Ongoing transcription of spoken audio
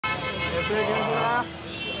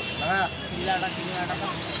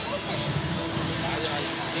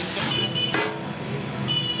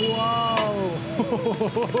Wow!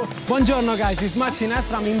 Buongiorno guys, it's Max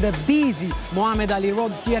Sinestra. I'm in the busy Mohammed Ali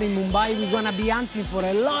Road here in Mumbai. We're gonna be hunting for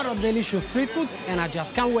a lot of delicious street food and I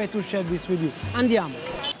just can't wait to share this with you. Andiamo!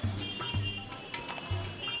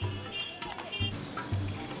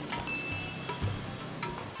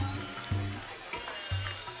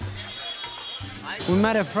 We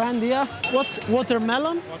met a friend here. What's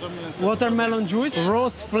watermelon? Watermelon juice,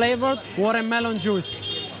 rose flavored watermelon juice.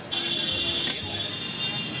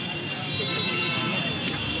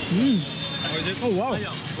 How is it? Oh wow,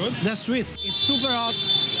 Good? that's sweet. It's super hot,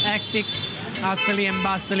 hectic, hustly and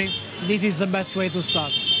bustling. This is the best way to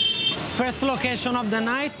start. First location of the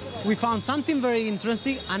night, we found something very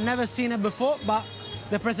interesting. I've never seen it before, but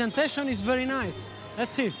the presentation is very nice.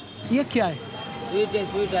 Let's see. Ye kya hai? Sweet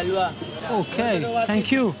halwa. Okay,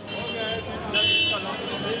 thank you.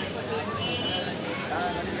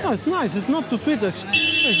 Oh, it's nice. It's not too sweet. It's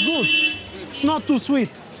good. It's not too sweet.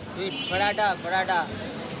 Sweet paratha.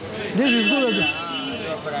 This is good.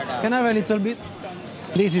 Paratha. Can I have a little bit?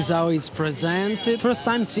 This is how it's presented. First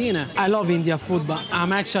time seeing it. I love Indian food, but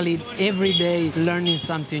I'm actually every day learning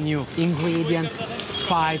something new. Ingredients,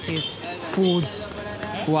 spices, foods.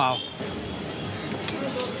 Wow.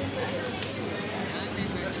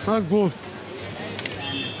 That's good.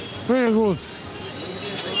 Very good.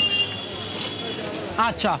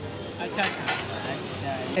 Acha.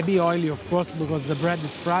 A bit oily, of course, because the bread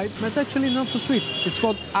is fried, but it's actually not too sweet. It's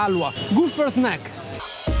called halwa. Good for snack.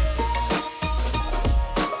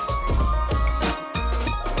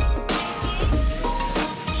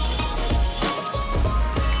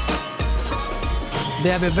 They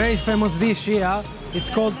have a very famous dish here. It's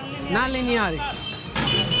called Nalli Nihari.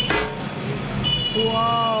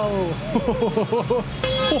 Wow!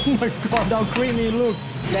 Oh my God, how creamy it looks.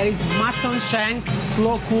 There is mutton shank,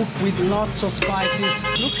 slow cooked with lots of spices.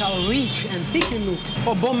 Look how rich and thick it looks.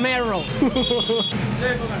 Oh, bone marrow. Oh,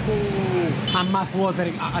 I'm mouth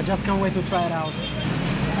watering. I just can't wait to try it out.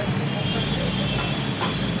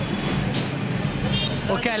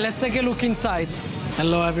 Okay, let's take a look inside.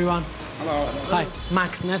 Hello, everyone. Hello. Hi,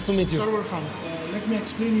 Max. Nice to meet you. Sir, welcome. Let me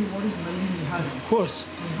explain you what is Nalli Nihari. Of course.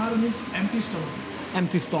 Nihari means empty stomach.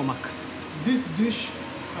 Empty stomach. This dish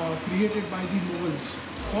created by the Mughals,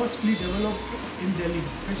 firstly developed in Delhi.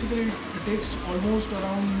 Basically, it takes almost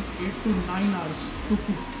around 8 to 9 hours to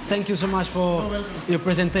cook. Thank you so much for welcome, your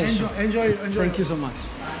presentation. Enjoy. Thank you so much.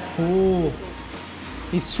 Oh,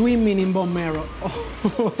 he's swimming in bone marrow.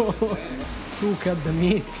 Oh, look at the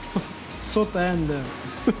meat. So tender.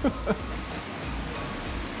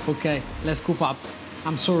 Okay, let's cook up.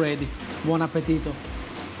 I'm so ready. Buon appetito.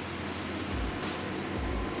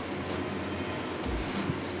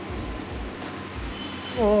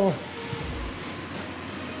 Oh,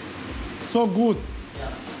 so good.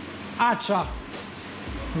 Acha,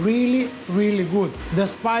 really, really good. The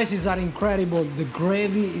spices are incredible. The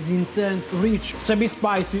gravy is intense, rich. It's a bit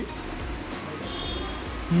spicy.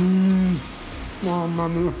 Oh,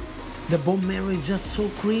 man. The bone marrow is just so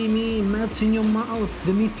creamy, it melts in your mouth.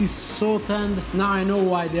 The meat is so tender. Now I know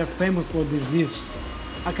why they're famous for this dish.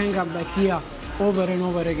 I can come back here over and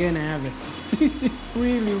over again and have it. This is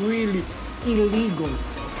really, really illegal.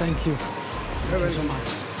 Thank you. Thank you so much.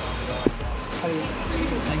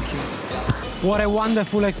 Thank you. What a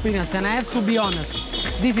wonderful experience. And I have to be honest,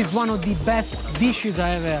 this is one of the best dishes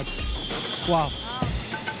I ever had. Wow.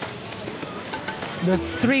 The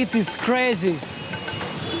street is crazy.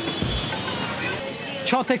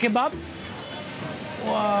 Chote kebab.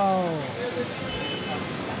 Wow.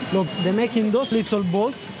 Look, they're making those little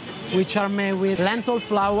balls, which are made with lentil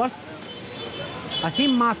flours, I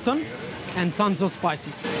think mutton, and tons of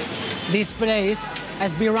spices. This place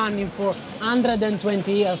has been running for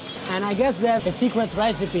 120 years, and I guess they have a secret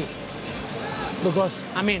recipe. Because,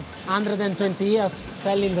 I mean, 120 years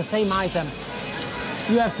selling the same item.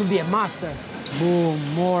 You have to be a master. Boom,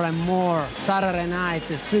 more and more. Saturday night,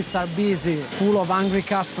 the streets are busy, full of hungry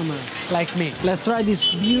customers like me. Let's try this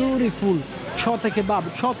beautiful chote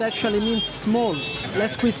kebab. Chote actually means small.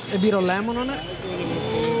 Let's squeeze a bit of lemon on it.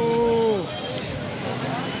 Oh.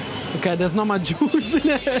 Okay, there's not much juice in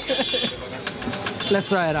it. Let's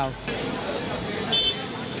try it out.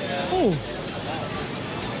 Oh.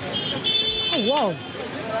 Oh, wow.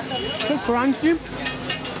 So crunchy.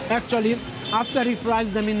 Actually, after he fries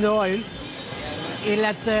them in the oil, he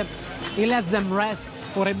lets them rest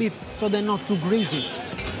for a bit so they're not too greasy.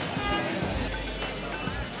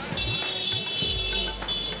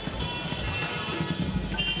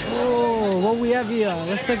 Oh, what we have here?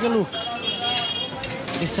 Let's take a look.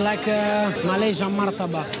 It's like a Malaysian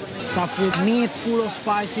martaba, stuffed with meat, full of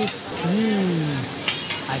spices.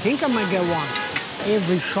 I think I might get one.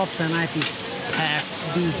 Every shop tonight is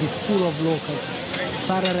packed, busy, full of locals.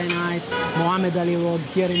 Saturday night, Mohammed Ali Road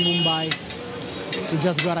here in Mumbai. You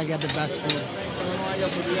just gotta get the best food.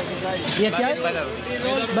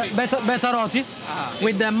 Better roti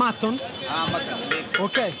with the mutton.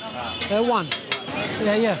 Okay, one.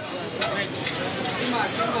 Yeah.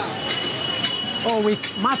 Oh,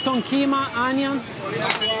 with mutton, keema, onion.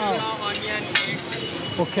 Wow.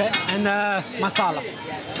 Okay, and masala.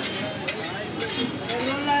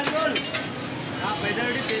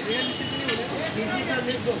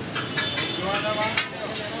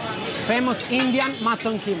 Famous Indian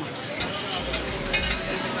mutton keema.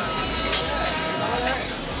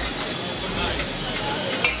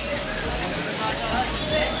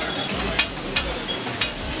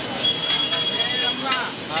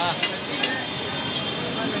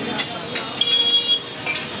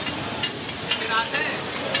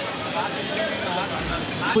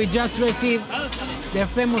 We just received their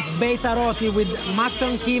famous Baida roti with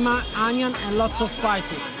mutton, keema, onion and lots of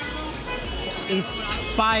spices. It's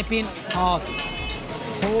piping hot.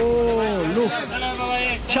 Oh, look,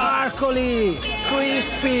 charcoaly,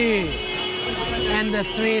 crispy. And the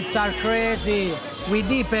streets are crazy. We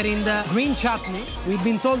dip it in the green chutney. We've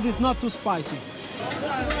been told it's not too spicy.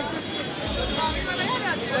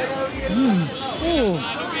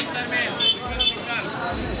 Oh.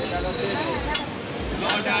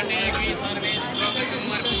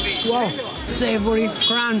 Wow, savory,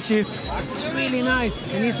 crunchy. It's really nice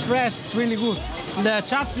and it's fresh. It's really good. The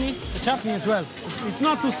chutney as well. It's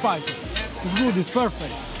not too spicy. It's good. It's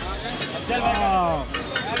perfect. Wow.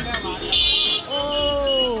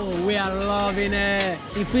 Oh, we are loving it.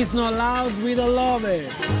 If it's not loud, we don't love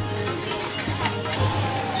it.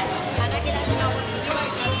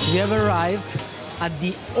 We have arrived at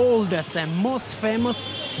the oldest and most famous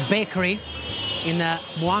bakery in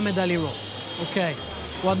Mohammed Ali Road. Okay,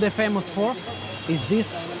 what they're famous for is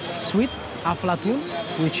this sweet aflatun,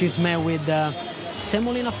 which is made with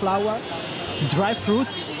semolina flour, dry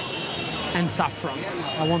fruits, and saffron.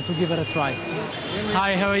 I want to give it a try.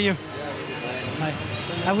 Hi, how are you? Hi.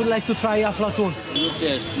 I would like to try aflatun. No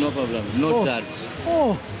taste, no problem, no charge.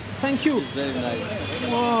 Oh, thank you. It's very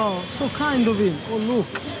nice. Wow, so kind of him. Oh, look.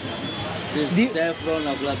 This saffron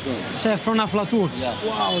aflatun. Saffron aflatun. Yeah.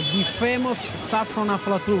 Wow, the famous saffron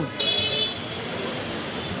aflatun.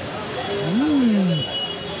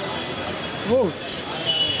 Oh,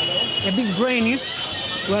 a bit grainy,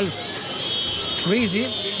 well, greasy,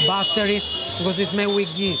 buttery, because it's made with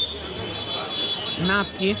ghee.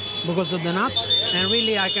 Nutty, because of the nuts, and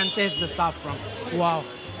really I can taste the saffron. Wow,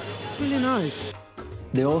 it's really nice.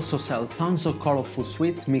 They also sell tons of colorful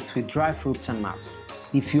sweets mixed with dry fruits and nuts.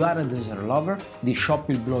 If you are a dessert lover, this shop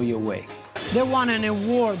will blow you away. They won an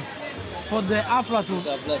award for the aflatun.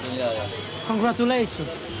 Yeah. Congratulations.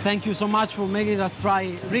 Thank you so much for making us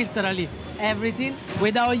try literally everything.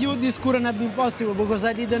 Without you, this couldn't have been possible because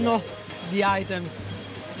I didn't know the items.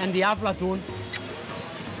 And the aflatun,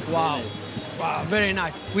 wow. Wow, very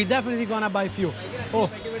nice. We're definitely gonna buy a few. Oh,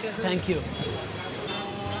 thank you.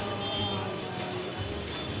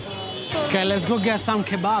 Okay, let's go get some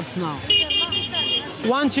kebabs now.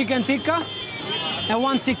 One chicken tikka and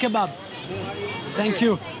one sikh kebab. Thank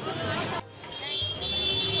you.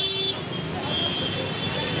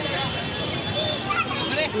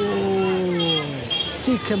 Oh,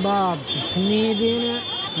 sikh kebab is kneaded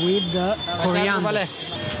with the coriander.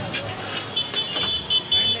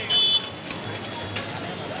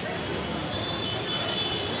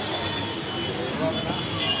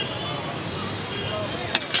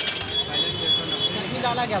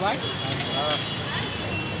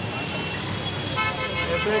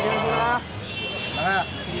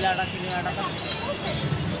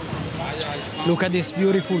 Look at this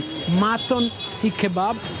beautiful mutton sikh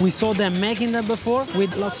kebab. We saw them making that before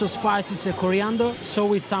with lots of spices and coriander. So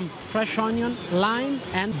with some fresh onion, lime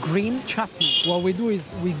and green chutney. What we do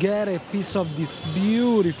is we get a piece of this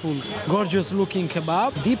beautiful, gorgeous looking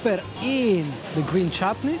kebab, dip it in the green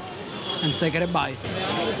chutney and take it a bite.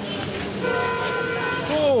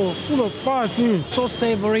 Oh, full of spices. So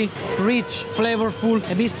savory, rich, flavorful,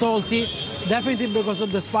 a bit salty. Definitely because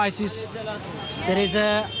of the spices. There is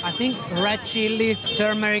I think, red chili,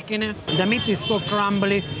 turmeric in it. The meat is so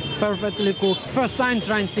crumbly, perfectly cooked. First time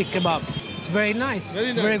trying sikh kebab. It's very nice.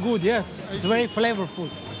 It's very good, yes. It's very flavorful.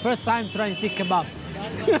 First time trying sikh kebab.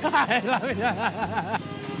 I love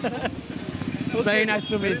it. Very nice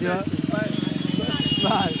to meet you.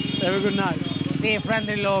 Bye. Have a good night. See you,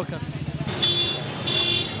 friendly locals.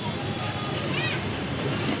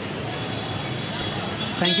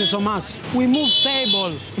 Thank you so much. We moved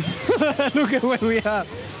table. Look at where we are,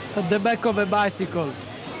 at the back of a bicycle.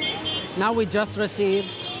 Now we just received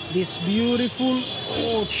this beautiful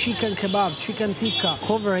chicken kebab, chicken tikka,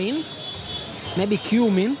 covering maybe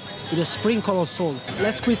cumin with a sprinkle of salt.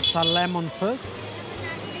 Let's squeeze some lemon first.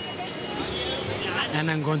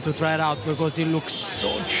 And I'm going to try it out because it looks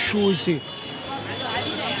so juicy.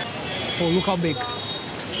 Oh, look how big.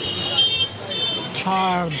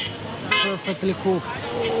 Charred, perfectly cooked.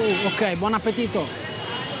 Oh, okay, buon appetito.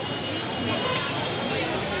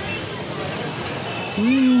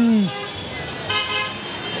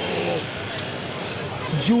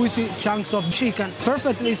 Juicy chunks of chicken,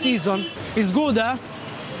 perfectly seasoned. It's good, eh?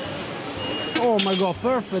 Oh my God,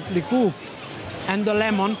 perfectly cooked. And the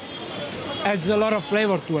lemon adds a lot of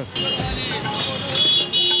flavor to it.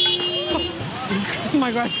 Oh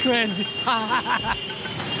my God, it's crazy.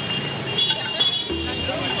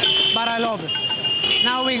 But I love it.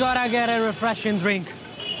 Now we gotta get a refreshing drink.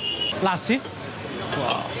 Lassi.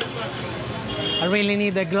 Wow. I really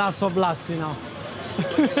need a glass of lassi now.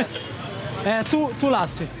 Two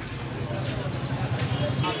lassi.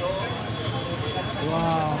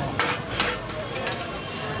 Wow.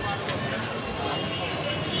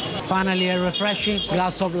 Finally, a refreshing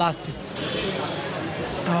glass of lassi.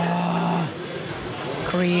 Ah,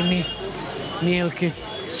 creamy, milky,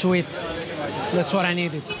 sweet. That's what I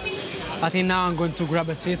needed. I think now I'm going to grab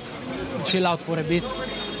a seat, chill out for a bit.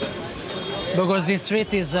 Because this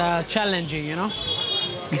street is challenging, you know?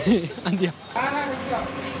 Andiamo.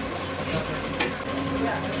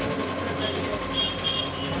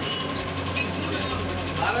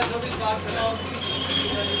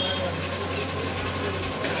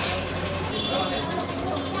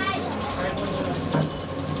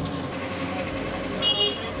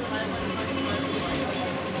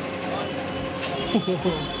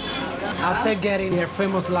 After getting their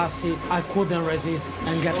famous lassi, I couldn't resist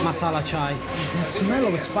and get masala chai. The smell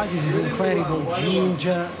of spices is incredible.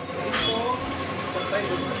 Ginger.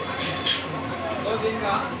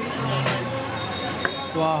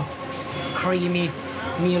 Wow. Creamy,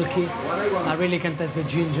 milky. I really can taste the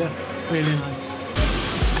ginger. Really nice.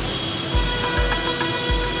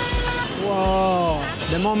 Whoa.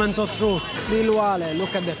 The moment of truth. Dilwale,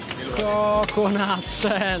 look at that. Coconut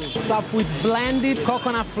shell, stuffed with blended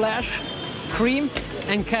coconut flesh, cream,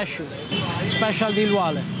 and cashews. Special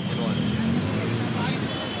dilwale.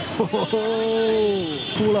 Oh,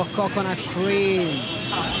 full of coconut cream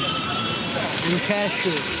and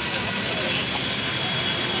cashews.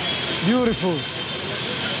 Beautiful.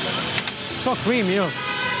 So creamy. Oh.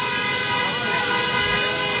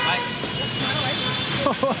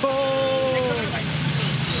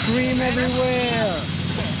 Cream everywhere.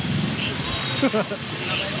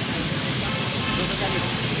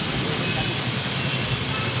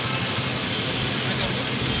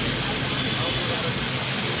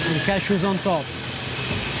 And cashews on top.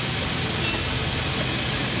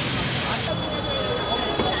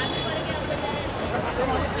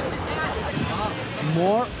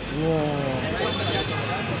 More. Whoa.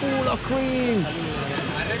 Full of cream.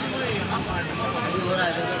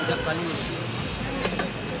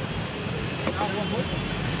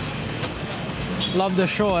 Love the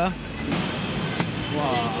show, eh?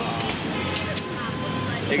 Wow.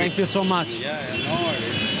 Thank you so much. Yeah, no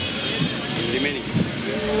worries. Remaining.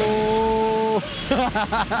 Oh.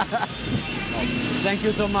 Thank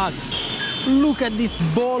you so much. Look at this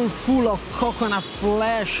bowl full of coconut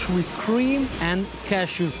flesh with cream and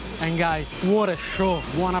cashews. And guys, what a show.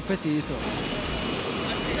 Buon appetito.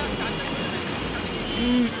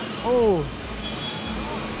 Oh.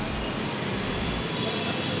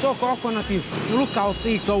 So coconutty. Look how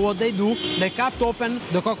thick. So what they do, they cut open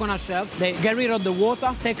the coconut shells, they get rid of the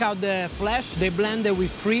water, take out the flesh, they blend it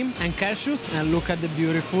with cream and cashews, and look at the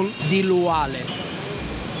beautiful dilwale.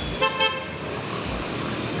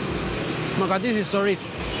 Oh my God, this is so rich.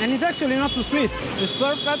 And it's actually not too sweet. It's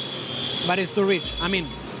perfect, but it's too rich. I mean,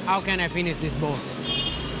 how can I finish this bowl?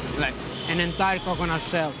 Like an entire coconut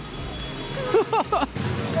shell.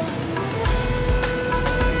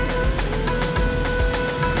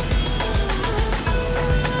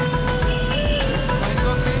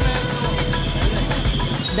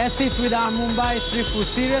 That's it with our Mumbai street food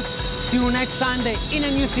series. See you next Sunday in a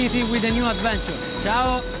new city with a new adventure.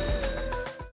 Ciao!